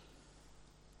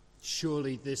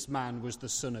surely this man was the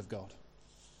Son of God.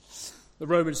 The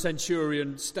Roman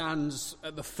centurion stands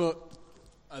at the foot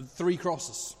of 3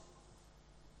 crosses.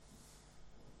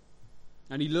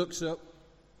 And he looks up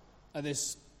at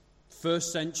this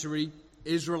first century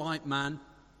Israelite man.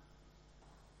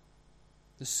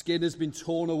 The skin has been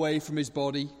torn away from his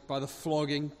body by the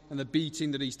flogging and the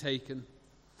beating that he's taken.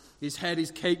 His head is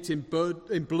caked in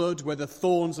blood where the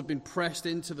thorns have been pressed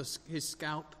into his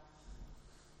scalp.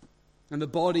 And the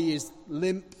body is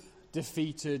limp,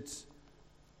 defeated,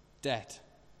 dead.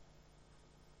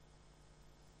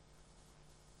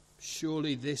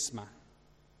 Surely this man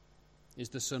is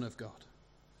the Son of God.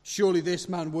 Surely this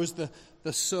man was the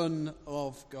Son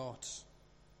of God.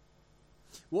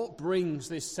 What brings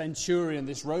this centurion,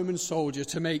 this Roman soldier,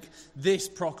 to make this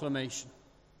proclamation?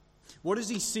 What has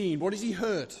he seen? What has he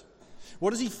heard?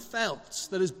 What has he felt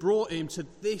that has brought him to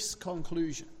this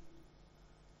conclusion?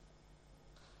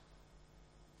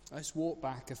 Let's walk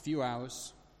back a few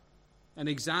hours and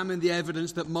examine the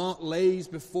evidence that Mark lays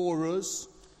before us,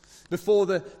 before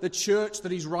the church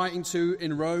that he's writing to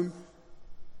in Rome.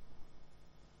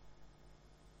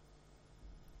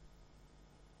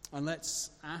 And let's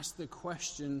ask the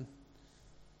question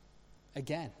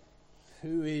again.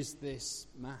 Who is this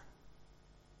man?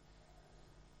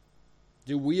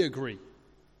 Do we agree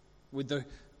with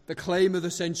the claim of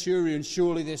the centurion,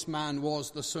 surely this man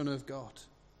was the Son of God?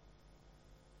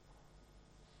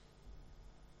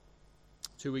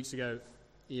 2 weeks ago,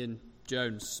 Ian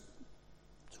Jones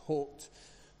talked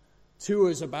to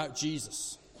us about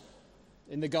Jesus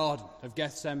in the Garden of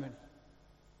Gethsemane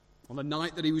on the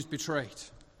night that he was betrayed.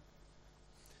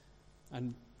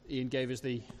 And Ian gave us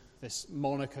this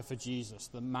moniker for Jesus,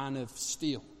 the Man of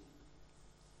Steel,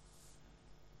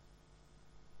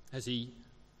 as he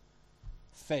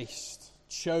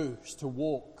chose to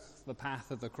walk the path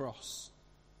of the cross.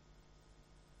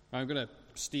 I'm going to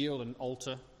steal and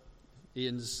alter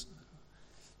Ian's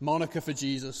moniker for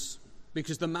Jesus,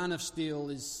 because the Man of Steel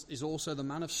is also the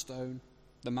Man of Stone,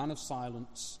 the Man of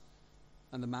Silence,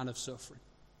 and the Man of Suffering.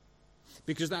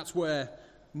 Because that's where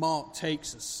Mark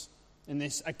takes us in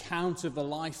this account of the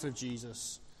life of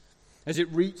Jesus. As it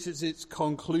reaches its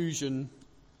conclusion,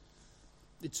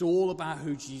 it's all about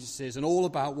who Jesus is and all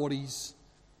about what he's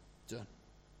done.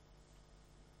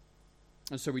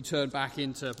 And so we turn back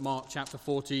into Mark chapter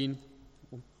 14,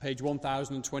 page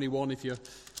 1021 if you're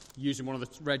using one of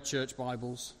the Red Church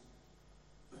Bibles.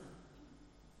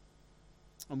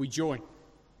 And we join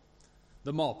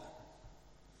the mob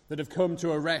that have come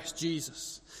to arrest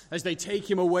Jesus as they take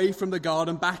him away from the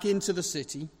garden back into the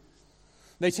city.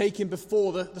 They take him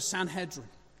before the Sanhedrin,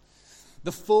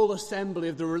 the full assembly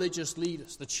of the religious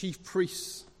leaders, the chief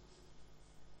priests.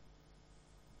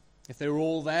 If they were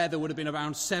all there would have been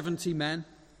around 70 men.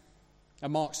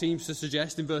 And Mark seems to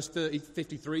suggest in verse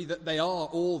 53 that they are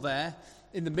all there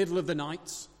in the middle of the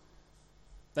night.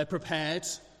 They're prepared.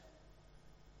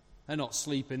 They're not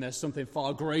sleeping. There's something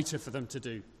far greater for them to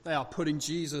do. They are putting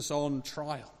Jesus on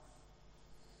trial.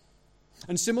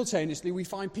 And simultaneously we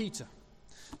find Peter.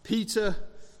 Peter,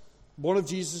 one of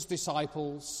Jesus'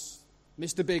 disciples,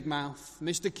 Mr. Big Mouth,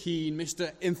 Mr. Keen,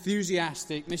 Mr.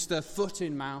 Enthusiastic, Mr. Foot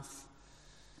in Mouth.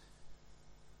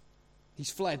 He's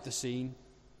fled the scene,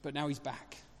 but now he's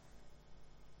back.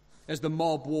 As the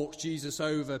mob walks Jesus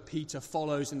over, Peter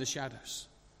follows in the shadows.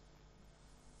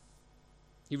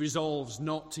 He resolves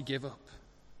not to give up.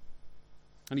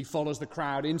 And he follows the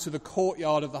crowd into the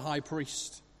courtyard of the high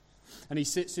priest. And he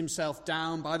sits himself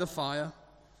down by the fire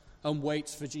and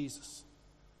waits for Jesus.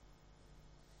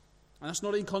 And that's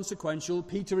not inconsequential.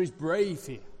 Peter is brave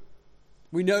here.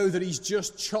 We know that he's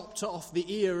just chopped off the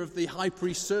ear of the high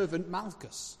priest's servant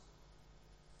Malchus.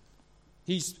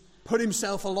 He's put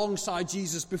himself alongside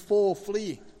Jesus before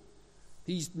fleeing.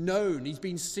 He's known, he's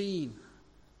been seen,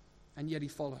 and yet he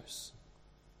follows.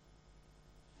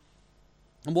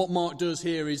 And what Mark does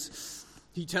here is,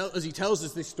 as he tells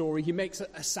us this story, he makes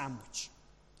a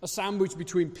sandwich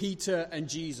between Peter and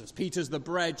Jesus. Peter's the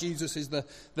bread, Jesus is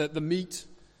the meat.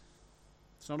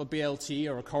 It's not a BLT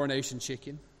or a coronation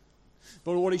chicken.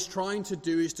 But what he's trying to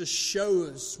do is to show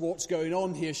us what's going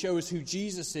on here, show us who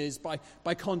Jesus is by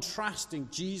contrasting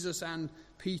Jesus and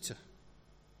Peter.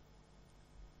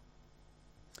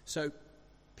 So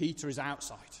Peter is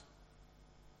outside,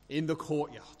 in the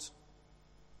courtyard,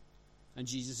 and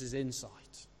Jesus is inside.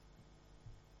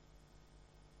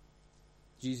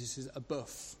 Jesus is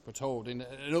above, we're told, in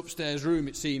an upstairs room,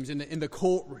 it seems, in the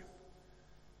courtroom.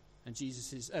 And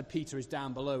Peter is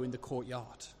down below in the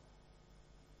courtyard.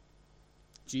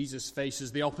 Jesus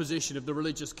faces the opposition of the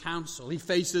religious council. He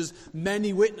faces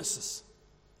many witnesses,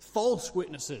 false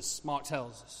witnesses, Mark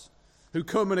tells us. who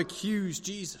come and accuse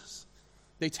Jesus.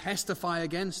 They testify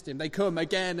against him. They come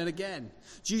again and again.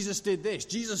 Jesus did this.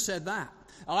 Jesus said that.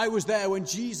 I was there when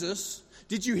Jesus...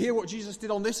 Did you hear what Jesus did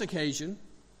on this occasion?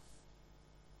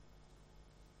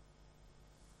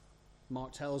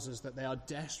 Mark tells us that they are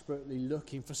desperately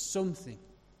looking for something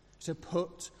to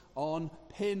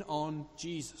pin on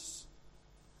Jesus,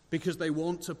 because they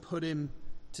want to put him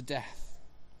to death.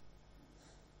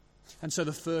 And so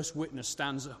the first witness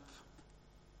stands up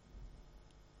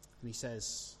and he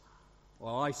says,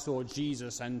 well, I saw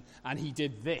Jesus and he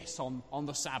did this on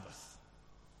the Sabbath.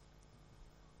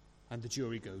 And the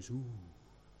jury goes, ooh.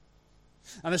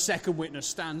 And the second witness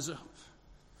stands up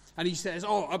and he says,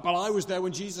 oh, but I was there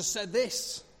when Jesus said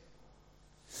this.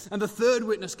 And the third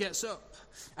witness gets up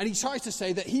and he tries to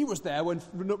say that he was there when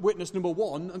witness number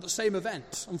one at the same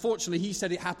event. Unfortunately, he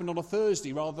said it happened on a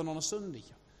Thursday rather than on a Sunday.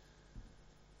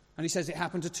 And he says it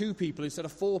happened to 2 people instead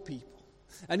of 4 people.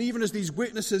 And even as these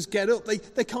witnesses get up,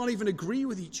 they can't even agree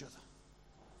with each other.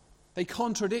 They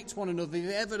contradict one another.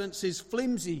 The evidence is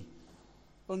flimsy,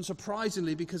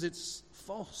 unsurprisingly, because it's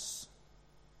false.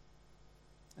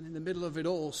 And in the middle of it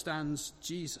all stands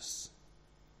Jesus,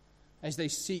 as they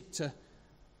seek to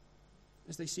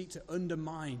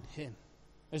undermine him,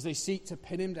 as they seek to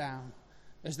pin him down,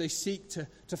 as they seek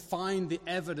to find the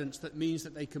evidence that means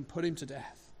that they can put him to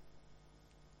death.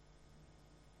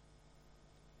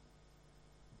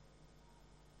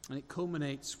 And it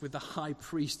culminates with the high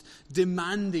priest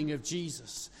demanding of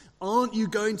Jesus, aren't you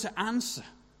going to answer?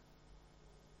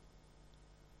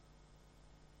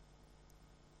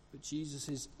 But Jesus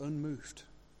is unmoved.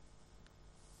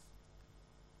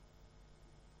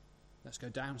 Let's go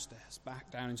downstairs,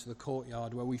 back down into the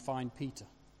courtyard where we find Peter.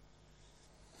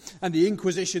 And the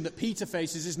inquisition that Peter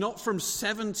faces is not from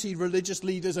 70 religious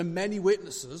leaders and many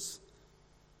witnesses.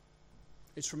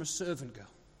 It's from a servant girl.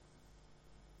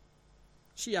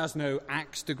 She has no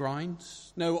axe to grind,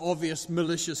 no obvious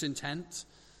malicious intent.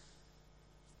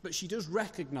 But she does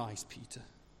recognize Peter.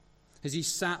 As he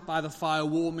sat by the fire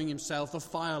warming himself, the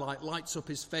firelight lights up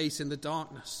his face in the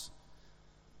darkness.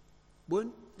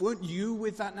 Weren't you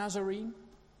with that Nazarene?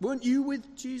 Weren't you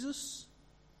with Jesus?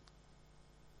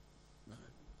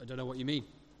 I don't know what you mean.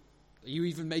 Are you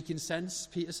even making sense,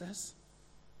 Peter says?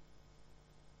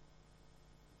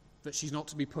 But she's not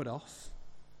to be put off.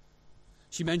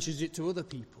 She mentions it to other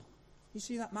people. You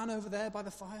see that man over there by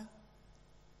the fire?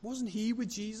 Wasn't he with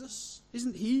Jesus?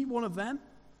 Isn't he one of them?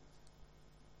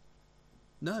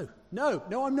 No,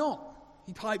 I'm not.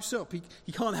 He pipes up.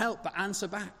 He can't help but answer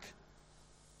back.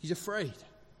 He's afraid.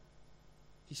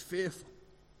 He's fearful.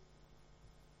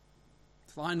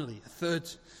 Finally, a third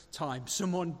time,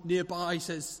 someone nearby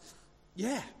says,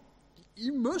 yeah,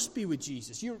 you must be with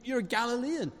Jesus. You're a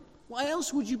Galilean. Why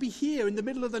else would you be here in the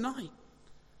middle of the night?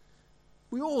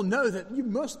 We all know that you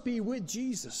must be with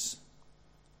Jesus.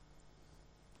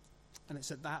 And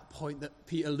it's at that point that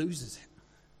Peter loses it.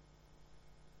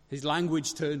 His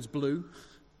language turns blue.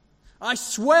 I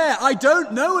swear I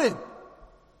don't know him.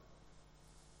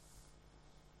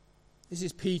 This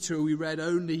is Peter who we read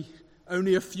only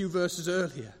a few verses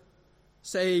earlier,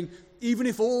 saying, even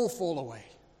if all fall away,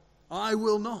 I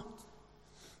will not.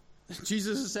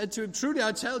 Jesus has said to him, truly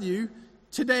I tell you,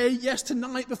 today, yes,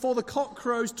 tonight, before the cock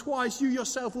crows twice, you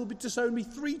yourself will disown me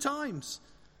 3 times.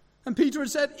 And Peter had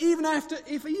said, even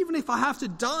if I have to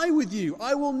die with you,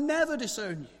 I will never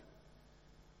disown you.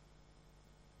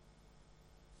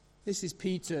 This is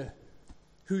Peter,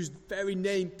 whose very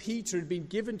name Peter had been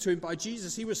given to him by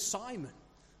Jesus. He was Simon.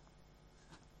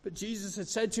 But Jesus had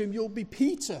said to him, you'll be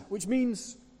Peter, which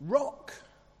means rock.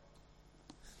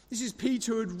 This is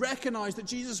Peter who had recognized that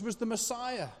Jesus was the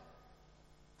Messiah.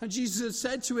 And Jesus had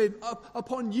said to him,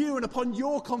 upon you and upon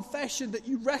your confession that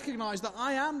you recognize that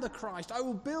I am the Christ, I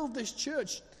will build this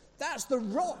church. That's the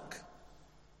rock.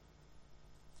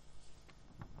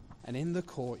 And in the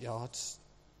courtyard,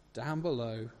 down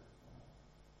below,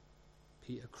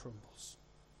 Peter crumbles.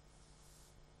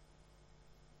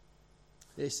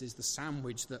 This is the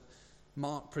sandwich that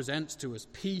Mark presents to us.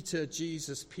 Peter,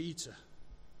 Jesus, Peter.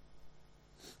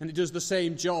 And it does the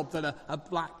same job that a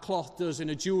black cloth does in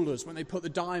a jeweler's when they put the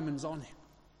diamonds on him.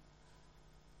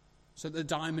 So that the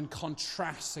diamond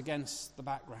contrasts against the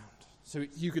background. So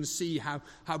you can see how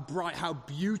bright, how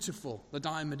beautiful the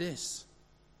diamond is.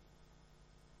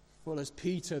 Well, as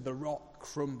Peter, the rock,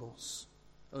 crumbles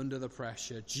under the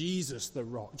pressure, Jesus, the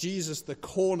rock, Jesus, the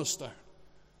cornerstone,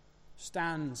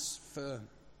 stands firm.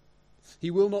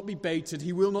 He will not be baited.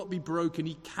 He will not be broken.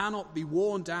 He cannot be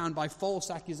worn down by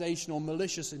false accusation or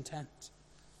malicious intent.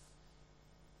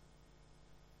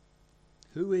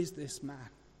 Who is this man?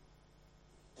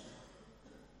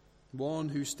 one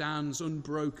who stands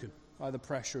unbroken by the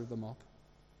pressure of the mob,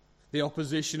 the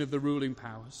opposition of the ruling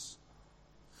powers.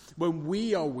 When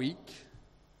we are weak,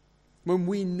 when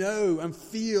we know and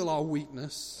feel our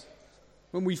weakness,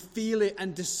 when we feel it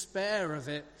and despair of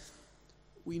it,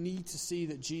 we need to see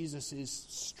that Jesus is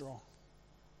strong.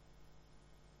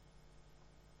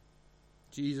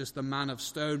 Jesus, the man of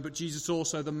stone, but Jesus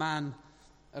also the man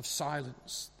of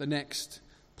silence, the next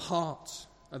part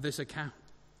of this account.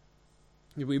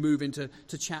 We move into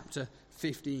chapter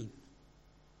 15.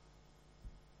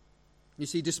 You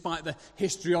see, despite the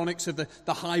histrionics of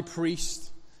the high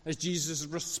priest, as Jesus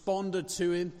responded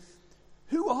to him,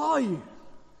 "Who are you?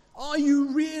 Are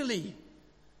you really?"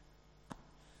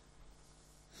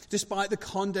 Despite the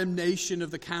condemnation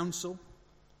of the council,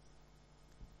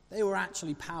 they were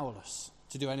actually powerless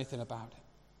to do anything about it.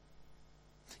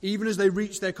 Even as they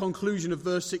reached their conclusion of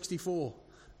verse 64,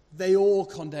 they all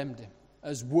condemned him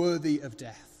as worthy of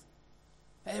death.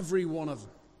 Every one of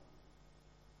them.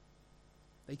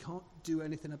 They can't do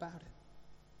anything about it.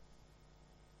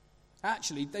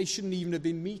 Actually, they shouldn't even have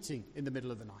been meeting in the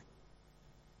middle of the night.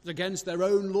 It's against their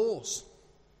own laws.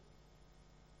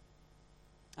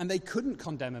 And they couldn't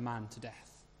condemn a man to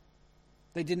death.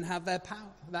 They didn't have that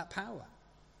power.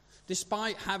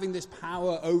 Despite having this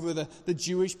power over the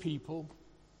Jewish people,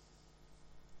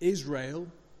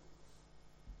 Israel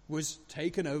was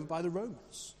taken over by the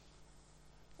Romans.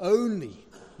 Only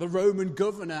the Roman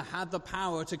governor had the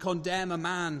power to condemn a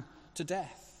man to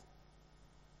death.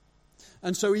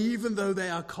 And so even though they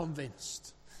are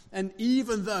convinced, and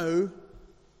even though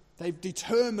they've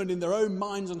determined in their own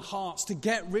minds and hearts to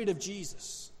get rid of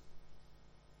Jesus,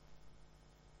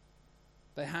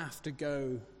 they have to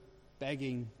go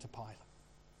begging to Pilate.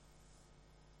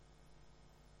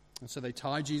 And so they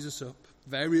tie Jesus up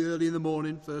very early in the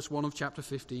morning, verse 1 of chapter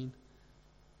 15.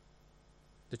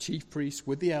 The chief priests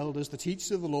with the elders, the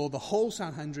teachers of the law, the whole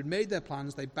Sanhedrin made their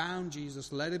plans. They bound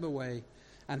Jesus, led him away,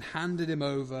 and handed him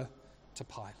over to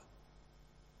Pilate.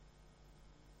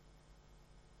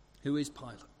 Who is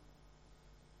Pilate?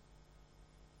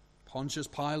 Pontius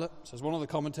Pilate, says one of the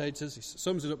commentators, he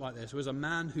sums it up like this: was a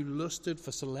man who lusted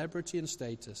for celebrity and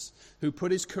status, who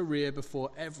put his career before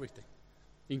everything,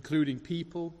 including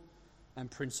people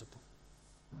and principle.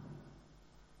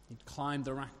 He'd climbed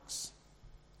the ranks.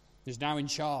 He's now in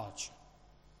charge.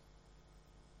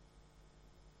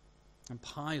 And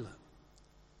Pilate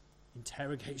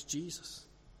interrogates Jesus.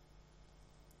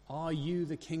 Are you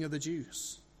the King of the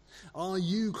Jews? Are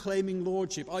you claiming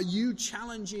lordship? Are you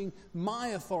challenging my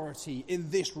authority in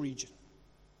this region?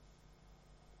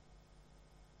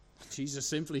 Jesus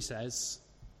simply says,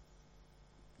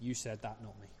 "You said that,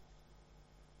 not me.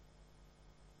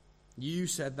 You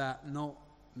said that, not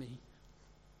me."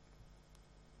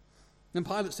 And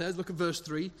Pilate says, look at verse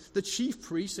 3, the chief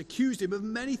priests accused him of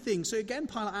many things. So again,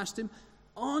 Pilate asked him,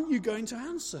 "Aren't you going to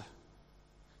answer?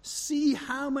 See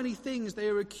how many things they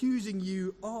are accusing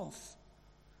you of."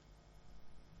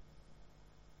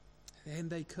 Then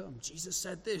they come. Jesus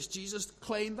said this. Jesus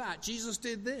claimed that. Jesus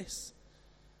did this.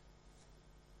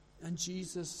 And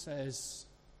Jesus says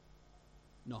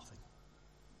nothing.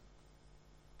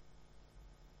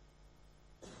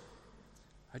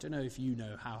 I don't know if you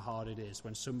know how hard it is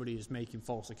when somebody is making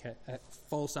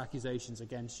false accusations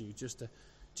against you just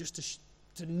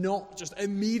to not just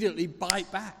immediately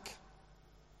bite back.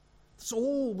 It's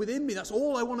all within me. That's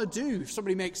all I want to do. If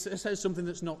somebody says something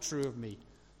that's not true of me.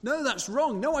 No, that's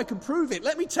wrong. No, I can prove it.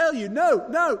 Let me tell you. No.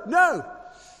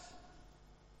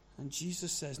 And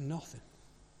Jesus says nothing.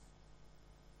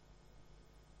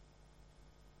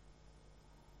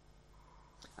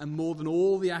 And more than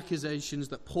all the accusations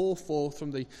that pour forth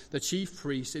from the chief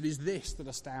priests, it is this that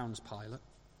astounds Pilate.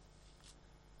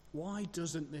 Why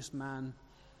doesn't this man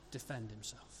defend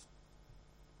himself?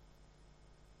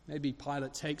 Maybe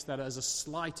Pilate takes that as a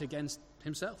slight against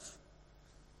himself.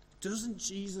 Doesn't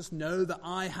Jesus know that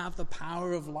I have the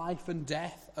power of life and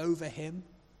death over him?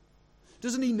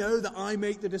 Doesn't he know that I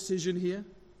make the decision here?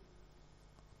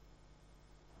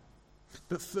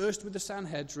 But first with the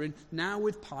Sanhedrin, now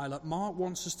with Pilate, Mark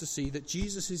wants us to see that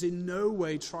Jesus is in no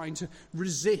way trying to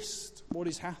resist what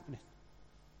is happening.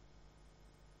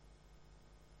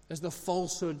 As the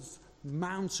falsehoods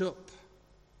mount up,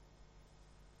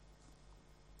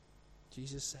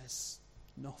 Jesus says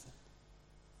nothing.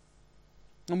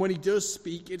 And when he does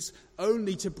speak, it's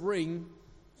only to bring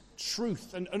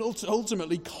truth and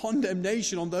ultimately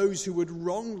condemnation on those who would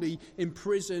wrongly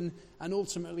imprison and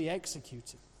ultimately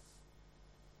execute him.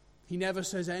 He never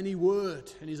says any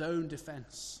word in his own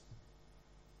defense.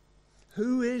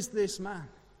 Who is this man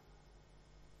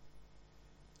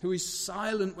who is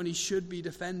silent when he should be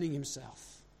defending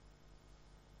himself?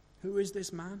 Who is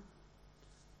this man?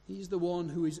 He's the one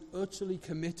who is utterly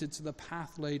committed to the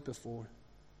path laid before him,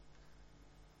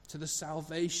 to the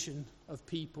salvation of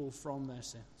people from their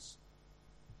sins.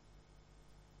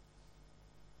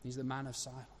 He's the man of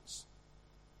silence.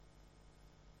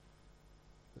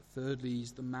 But thirdly,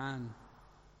 he's the man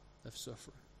of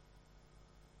suffering.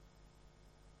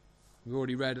 We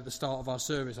already read at the start of our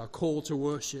service our call to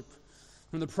worship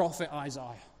from the prophet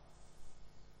Isaiah.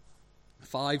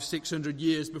 500-600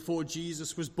 years before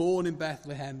Jesus was born in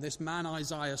Bethlehem, this man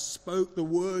Isaiah spoke the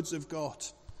words of God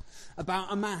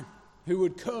about a man who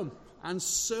would come and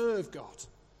serve God,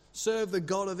 serve the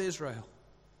God of Israel.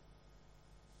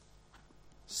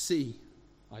 See,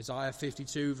 Isaiah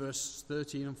 52, verses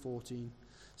 13 and 14.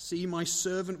 See, my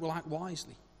servant will act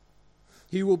wisely.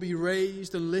 He will be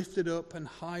raised and lifted up and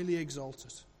highly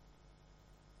exalted.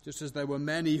 Just as there were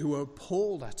many who were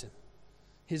appalled at him,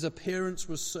 his appearance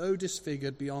was so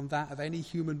disfigured beyond that of any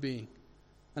human being,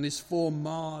 and his form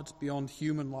marred beyond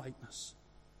human likeness.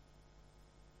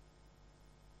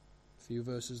 A few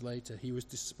verses later, he was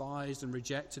despised and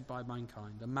rejected by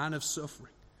mankind, a man of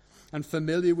suffering and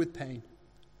familiar with pain.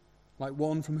 Like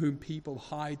one from whom people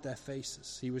hide their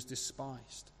faces, he was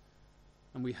despised,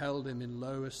 and we held him in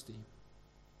low esteem.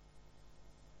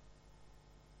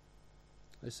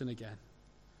 Listen again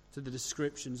to the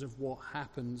descriptions of what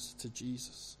happens to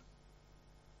Jesus.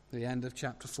 The end of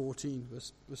chapter 14,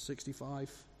 verse 65.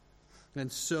 Then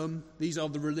some, these are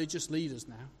the religious leaders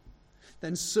now,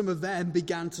 then some of them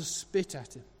began to spit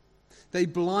at him. They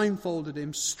blindfolded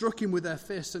him, struck him with their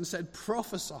fists, and said,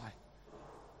 "Prophesy."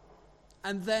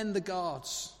 And then the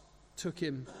guards took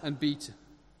him and beat him.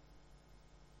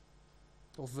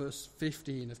 Or verse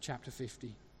 15 of chapter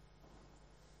 15.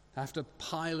 After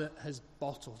Pilate has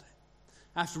bottled it,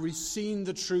 after he's seen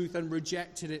the truth and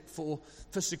rejected it for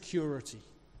security,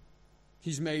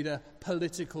 he's made a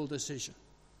political decision.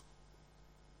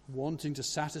 Wanting to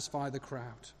satisfy the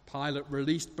crowd, Pilate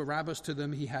released Barabbas to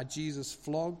them. He had Jesus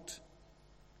flogged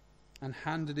and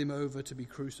handed him over to be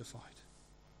crucified.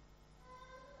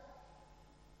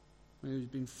 When he's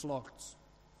been flogged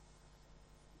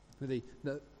with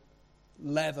the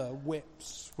leather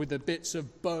whips with the bits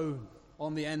of bone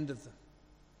on the end of them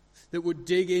that would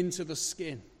dig into the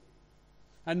skin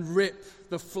and rip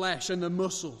the flesh and the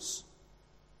muscles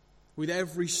with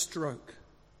every stroke.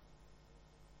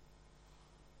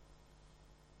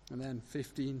 And then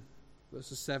 15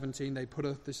 verses 17,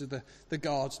 this is the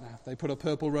guards now. They put a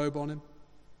purple robe on him.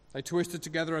 They twisted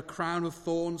together a crown of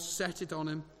thorns, set it on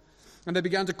him, and they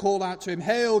began to call out to him,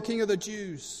 "Hail, King of the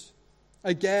Jews!"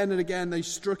 Again and again they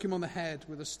struck him on the head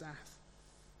with a staff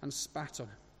and spat on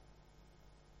him.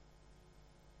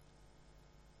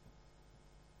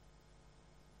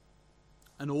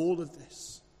 And all of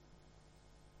this,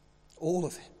 all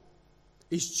of it,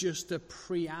 is just a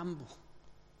preamble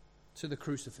to the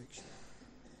crucifixion.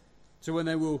 So when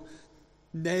they will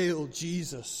nail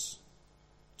Jesus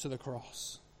to the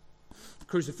cross.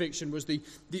 Crucifixion was the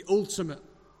ultimate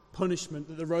punishment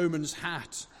that the Romans had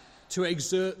to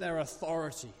exert their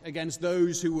authority against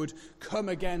those who would come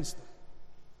against them,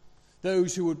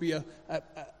 those who would be a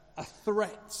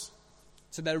threat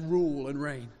to their rule and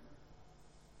reign.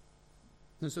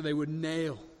 And so they would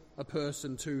nail a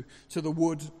person to the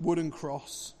wooden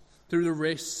cross through the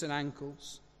wrists and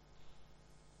ankles.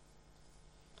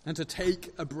 And to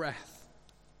take a breath,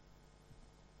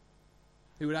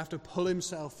 he would have to pull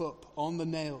himself up on the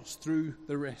nails through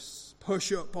the wrists,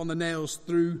 push up on the nails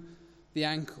through the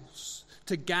ankles,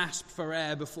 to gasp for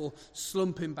air before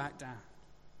slumping back down.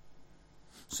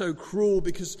 So cruel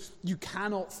because you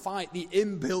cannot fight the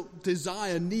inbuilt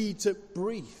desire, need to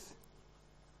breathe.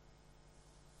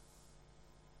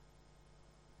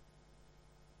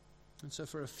 And so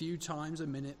for a few times a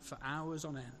minute, for hours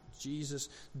on end, Jesus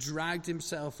dragged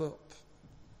himself up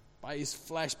by his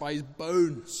flesh, by his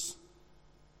bones,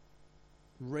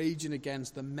 raging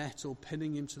against the metal,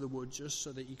 pinning him to the wood just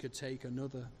so that he could take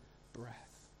another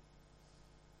breath.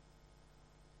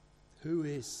 Who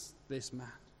is this man?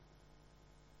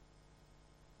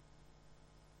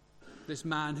 This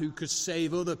man who could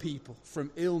save other people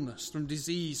from illness, from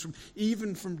disease,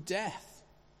 even from death.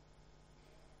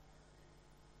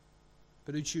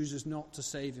 But who chooses not to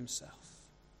save himself.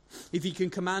 If he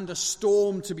can command a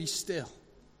storm to be still,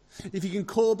 if he can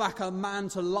call back a man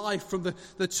to life from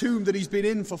the tomb that he's been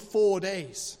in for 4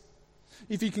 days,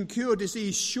 if he can cure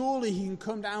disease, surely he can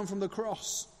come down from the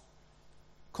cross,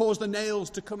 cause the nails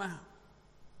to come out.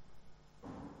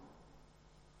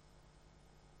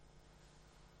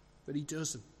 But he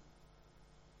doesn't,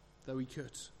 though he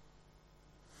could.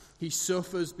 He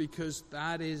suffers because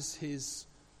that is his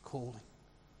calling.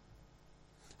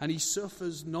 And he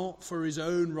suffers not for his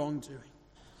own wrongdoing.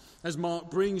 As Mark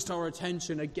brings to our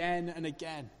attention again and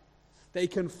again, they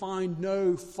can find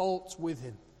no fault with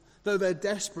him, though they're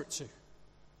desperate to.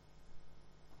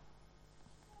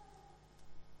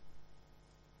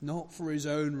 Not for his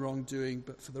own wrongdoing,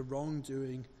 but for the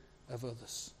wrongdoing of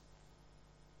others.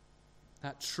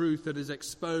 That truth that is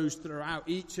exposed throughout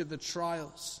each of the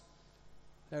trials.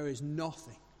 There is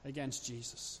nothing against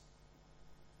Jesus.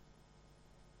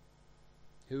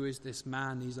 Who is this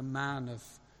man? He's a man of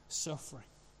suffering.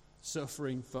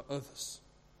 Suffering for others.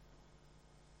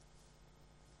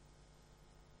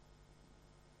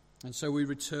 And so we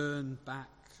return back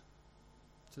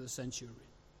to the centurion.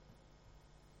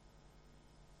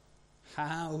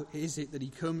 How is it that he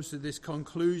comes to this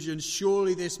conclusion?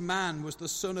 Surely this man was the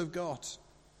Son of God.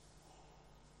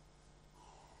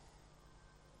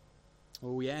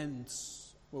 Well, we end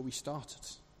where we started.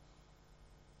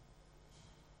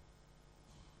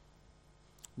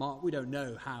 Mark, we don't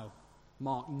know how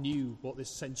Mark knew what this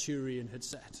centurion had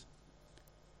said.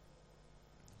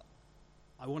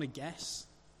 I want to guess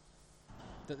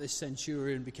that this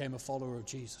centurion became a follower of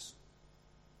Jesus.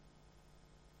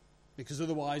 Because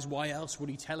otherwise, why else would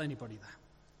he tell anybody that?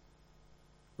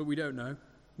 But we don't know.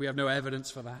 We have no evidence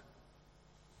for that.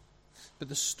 But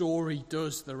the story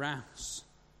does the rounds.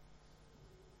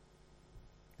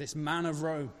 This man of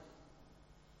Rome,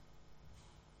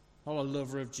 not a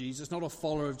lover of Jesus, not a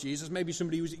follower of Jesus, maybe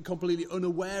somebody who was completely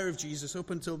unaware of Jesus up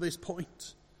until this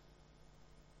point,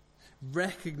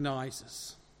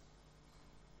 recognizes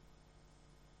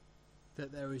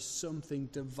that there is something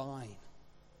divine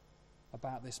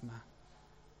about this man.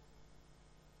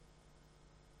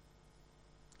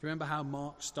 Do you remember how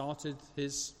Mark started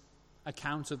his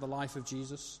account of the life of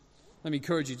Jesus? Let me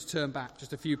encourage you to turn back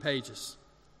just a few pages.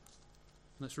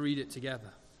 Let's read it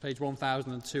together. Page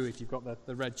 1002 if you've got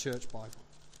the Red Church Bible.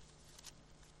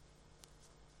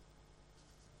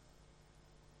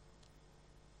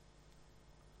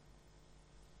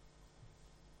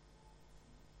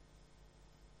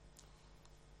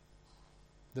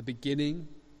 The beginning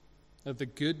of the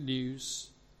good news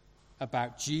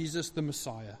about Jesus the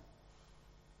Messiah,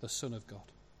 the Son of God.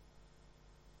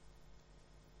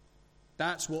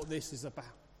 That's what this is about.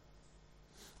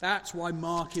 That's why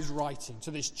Mark is writing to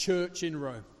this church in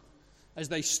Rome as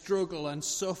they struggle and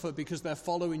suffer because they're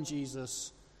following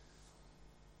Jesus.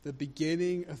 The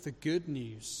beginning of the good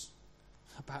news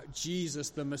about Jesus,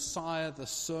 the Messiah, the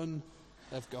Son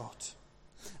of God.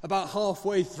 About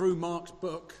halfway through Mark's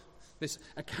book, this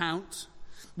account,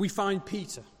 we find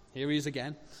Peter, here he is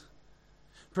again,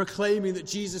 proclaiming that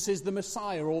Jesus is the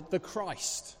Messiah or the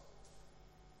Christ,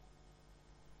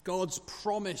 God's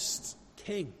promised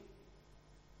King.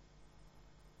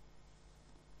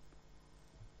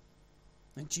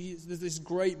 And there's this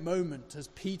great moment as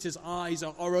Peter's eyes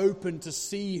are open to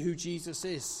see who Jesus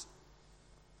is.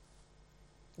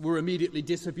 We're immediately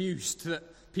disabused that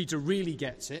Peter really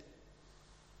gets it,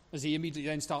 as he immediately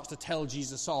then starts to tell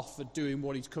Jesus off for doing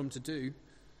what he's come to do.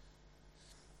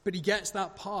 But he gets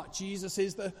that part. Jesus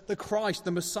is the Christ,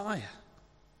 the Messiah.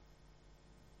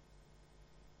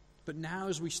 But now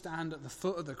as we stand at the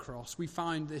foot of the cross, we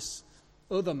find this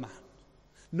other man.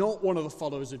 Not one of the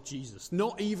followers of Jesus,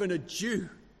 not even a Jew.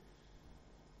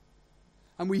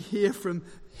 And we hear from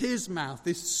his mouth,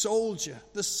 this soldier,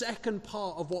 the second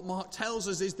part of what Mark tells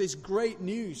us is this great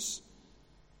news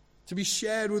to be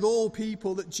shared with all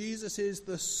people, that Jesus is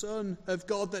the Son of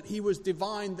God, that he was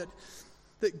divine,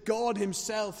 that God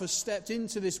himself has stepped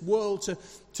into this world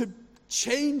to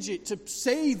change it, to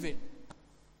save it.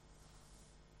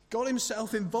 God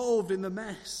himself involved in the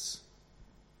mess.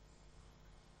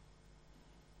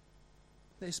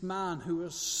 This man who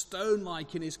was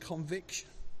stone-like in his conviction.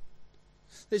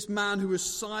 This man who was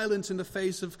silent in the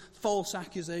face of false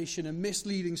accusation and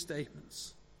misleading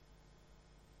statements.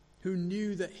 Who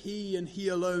knew that he and he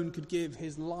alone could give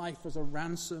his life as a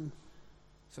ransom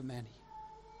for many.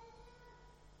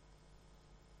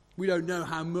 We don't know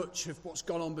how much of what's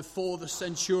gone on before the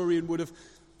centurion would have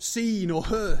seen or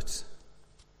heard.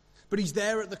 But he's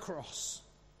there at the cross.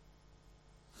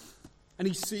 And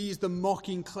he sees the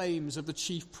mocking claims of the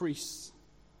chief priests.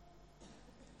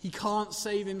 He can't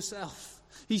save himself.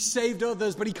 He saved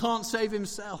others, but he can't save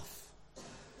himself.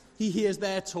 He hears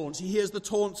their taunts. He hears the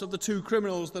taunts of the two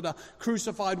criminals that are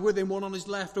crucified with him, one on his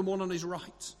left and one on his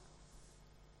right.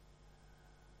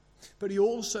 But he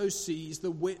also sees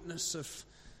the witness of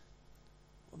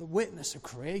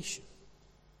creation.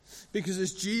 Because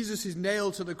as Jesus is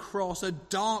nailed to the cross, a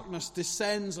darkness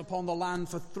descends upon the land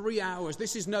for 3 hours.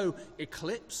 This is no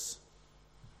eclipse.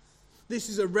 This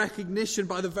is a recognition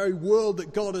by the very world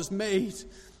that God has made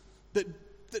that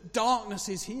that darkness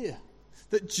is here,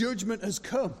 that judgment has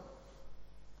come.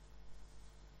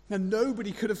 And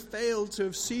nobody could have failed to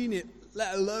have seen it,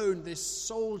 let alone this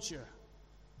soldier,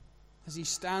 as he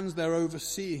stands there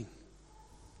overseeing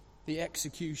the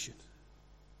execution.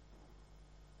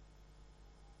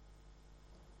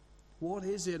 What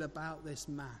is it about this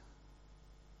man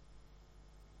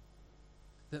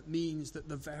that means that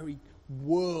the very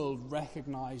world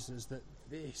recognizes that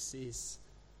this is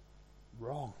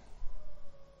wrong?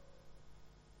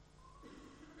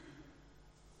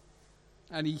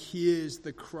 And he hears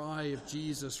the cry of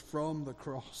Jesus from the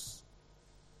cross.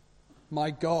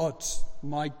 My God,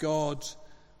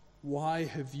 why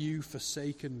have you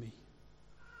forsaken me?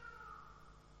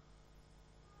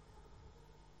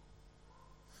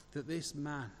 That this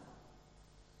man,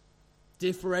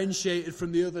 differentiated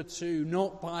from the other two,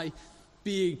 not by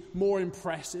being more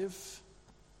impressive,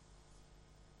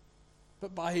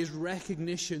 but by his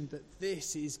recognition that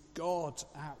this is God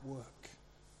at work.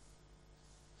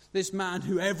 This man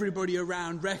who everybody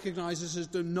around recognizes has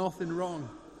done nothing wrong.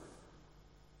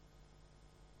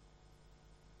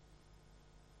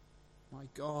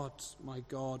 My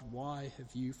God, why have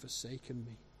you forsaken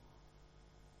me?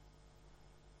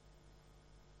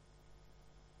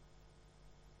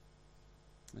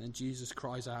 And then Jesus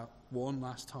cries out one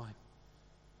last time.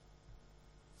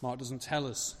 Mark doesn't tell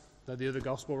us, though the other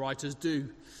gospel writers do,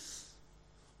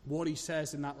 what he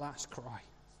says in that last cry.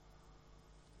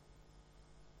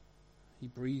 He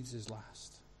breathes his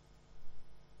last.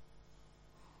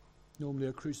 Normally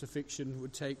a crucifixion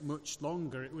would take much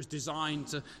longer. It was designed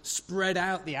to spread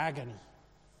out the agony.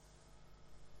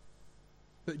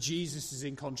 But Jesus is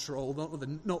in control,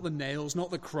 not the nails, not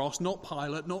the cross, not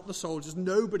Pilate, not the soldiers,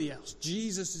 nobody else.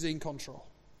 Jesus is in control.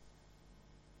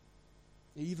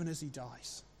 Even as he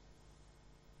dies.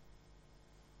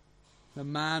 The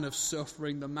man of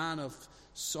suffering, the man of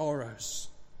sorrows,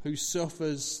 who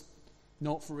suffers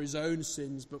not for his own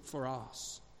sins, but for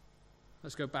ours.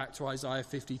 Let's go back to Isaiah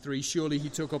 53. Surely he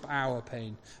took up our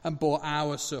pain and bore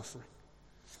our suffering.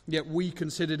 Yet we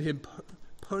considered him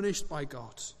punished by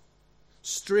God,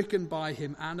 stricken by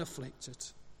him and afflicted.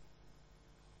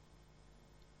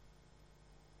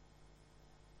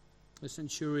 The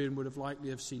centurion would have likely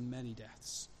have seen many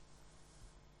deaths.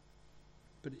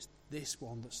 But it's this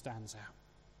one that stands out.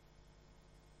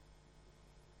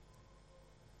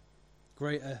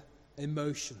 Greater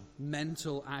emotional,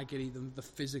 mental agony than the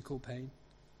physical pain.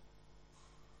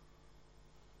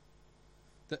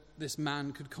 That this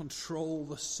man could control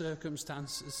the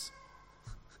circumstances,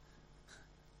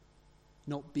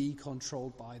 not be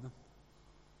controlled by them.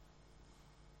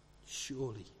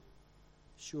 Surely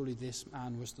this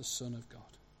man was the Son of God.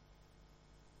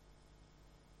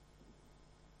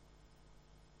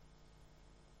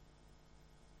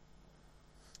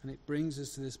 And it brings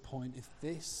us to this point. If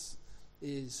this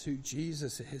is who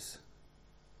Jesus is,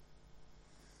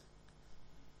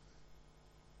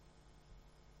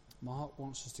 Mark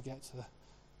wants us to get to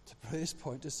this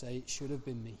point to say it should have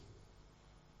been me.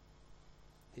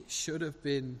 It should have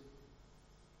been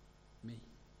me.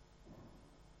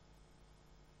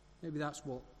 Maybe that's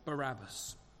what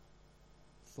Barabbas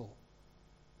thought.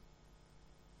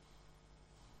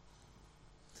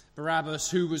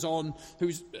 Barabbas, who's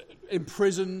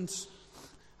imprisoned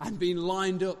and been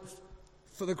lined up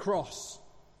for the cross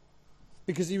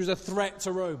because he was a threat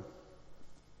to Rome,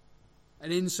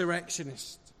 an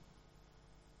insurrectionist.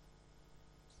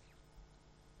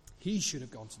 He should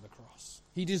have gone to the cross.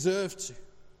 He deserved to.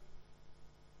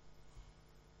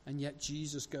 And yet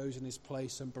Jesus goes in his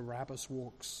place and Barabbas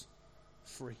walks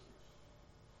free.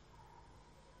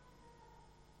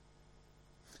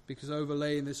 Because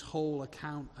overlaying this whole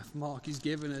account of Mark is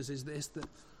given us is this, that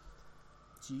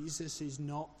Jesus is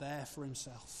not there for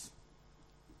himself.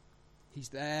 He's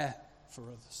there for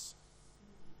others.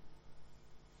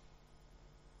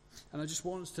 And I just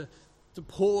want us to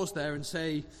pause there and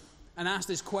say, and ask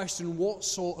this question, what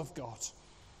sort of God?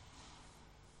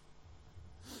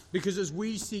 Because as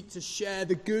we seek to share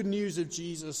the good news of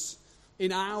Jesus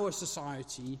in our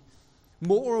society,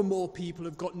 more and more people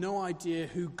have got no idea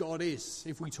who God is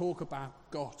if we talk about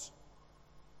God.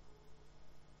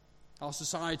 Our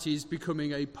society is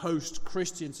becoming a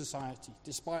post-Christian society,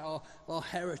 despite our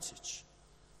heritage.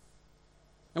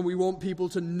 And we want people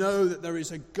to know that there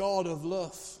is a God of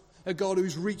love, a God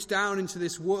who's reached down into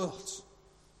this world.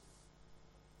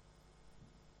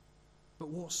 But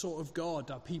what sort of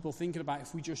God are people thinking about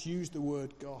if we just use the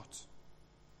word God?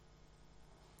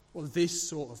 Well, this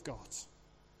sort of God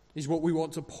is what we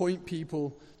want to point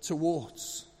people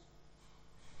towards.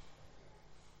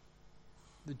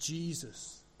 The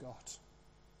Jesus God.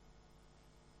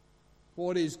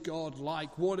 What is God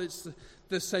like? What is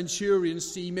the centurion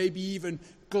see, maybe even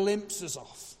glimpses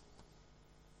of?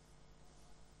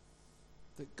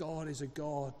 That God is a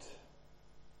God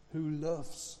who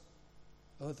loves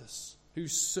others, who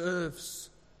serves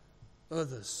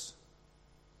others,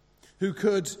 who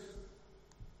could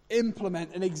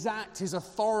implement and exact his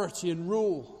authority and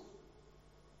rule,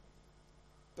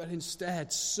 but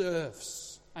instead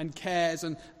serves and cares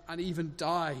and even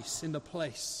dies in the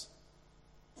place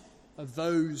of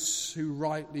those who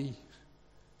rightly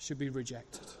should be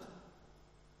rejected.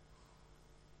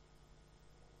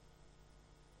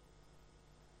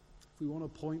 If we want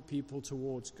to point people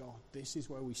towards God, this is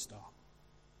where we start.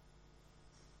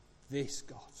 This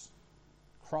God,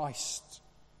 Christ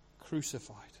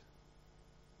crucified.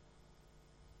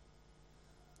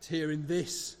 It's here in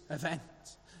this event,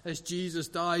 as Jesus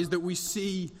dies, that we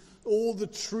see all the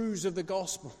truths of the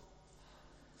gospel.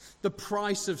 The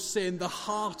price of sin, the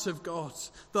heart of God,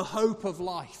 the hope of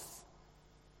life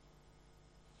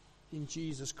in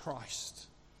Jesus Christ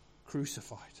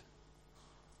crucified.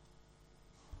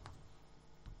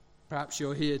 Perhaps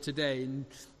you're here today and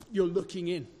you're looking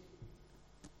in,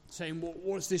 saying,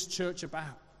 what is this church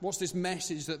about? What's this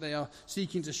message that they are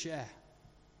seeking to share?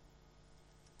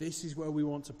 This is where we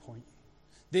want to point you.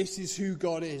 This is who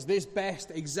God is. This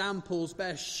best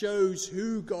shows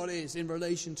who God is in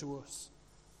relation to us.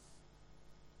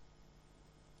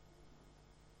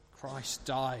 Christ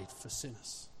died for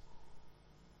sinners.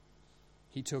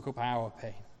 He took up our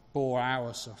pain, bore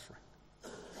our suffering.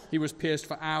 He was pierced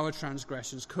for our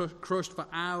transgressions, crushed for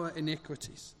our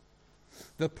iniquities.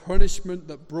 The punishment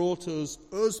that brought us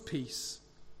peace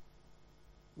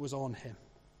was on him.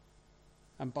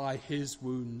 And by his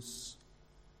wounds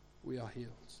we are healed.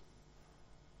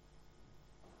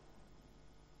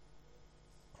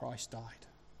 Christ died.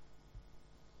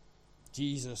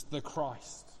 Jesus, the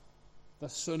Christ, the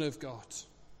Son of God,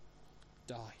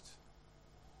 died.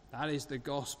 That is the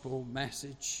gospel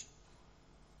message.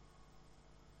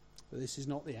 But this is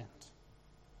not the end.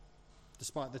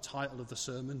 Despite the title of the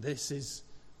sermon, this is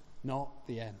not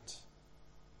the end.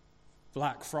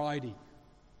 Black Friday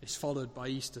is followed by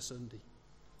Easter Sunday.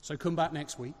 So come back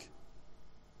next week.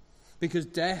 Because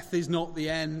death is not the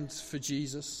end for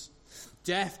Jesus.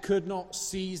 Death could not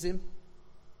seize him.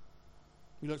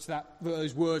 We looked at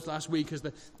those words last week as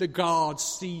the guards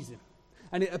seize him.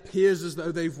 And it appears as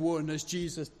though they've won as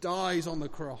Jesus dies on the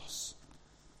cross.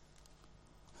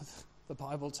 The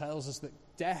Bible tells us that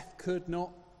death could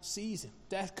not seize him.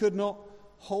 Death could not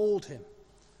hold him.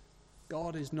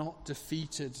 God is not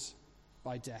defeated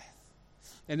by death.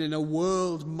 And in a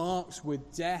world marked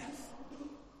with death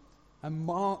and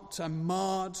marked and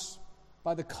marred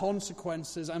by the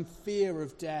consequences and fear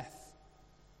of death,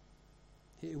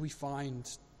 here we find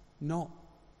not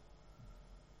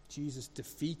Jesus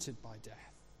defeated by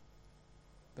death,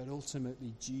 but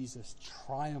ultimately Jesus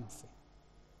triumphing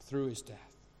through his death.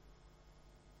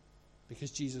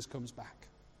 Because Jesus comes back.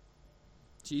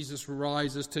 Jesus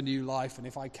rises to new life, and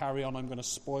if I carry on, I'm going to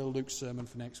spoil Luke's sermon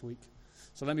for next week.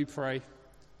 So let me pray.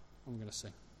 I'm going to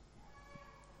sing.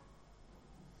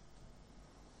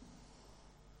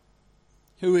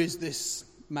 Who is this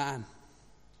man?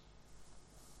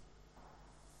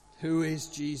 Who is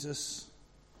Jesus?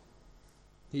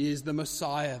 He is the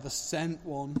Messiah, the sent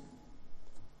one,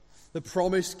 the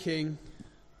promised King,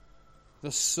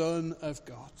 the Son of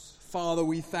God. Father,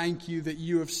 we thank you that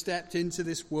you have stepped into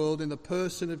this world in the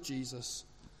person of Jesus,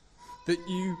 that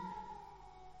you,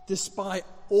 despite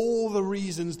all the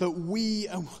reasons that we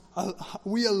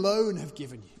alone have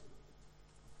given you,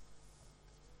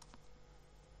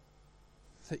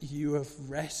 that you have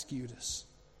rescued us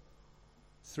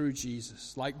through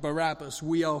Jesus. Like Barabbas,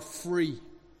 we are free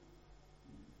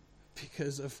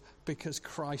because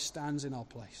Christ stands in our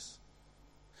place.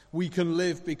 We can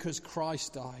live because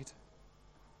Christ died.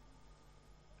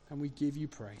 And we give you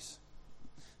praise.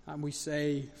 And we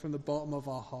say from the bottom of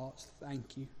our hearts,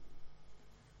 thank you.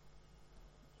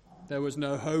 There was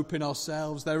no hope in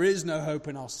ourselves. There is no hope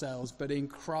in ourselves, but in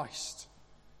Christ.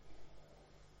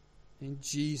 In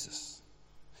Jesus,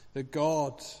 the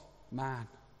God-man,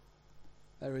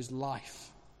 there is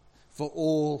life for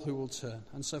all who will turn.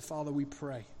 And so, Father, we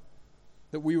pray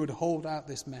that we would hold out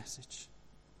this message.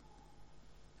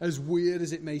 As weird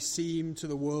as it may seem to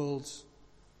the world,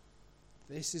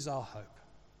 this is our hope.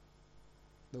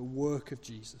 The work of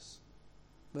Jesus.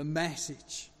 The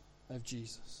message of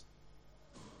Jesus.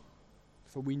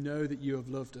 For we know that you have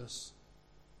loved us.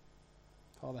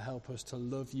 Father, help us to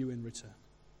love you in return.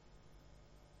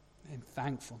 In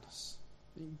thankfulness.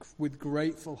 With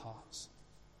grateful hearts.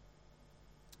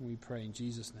 And we pray in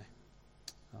Jesus' name.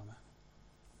 Amen.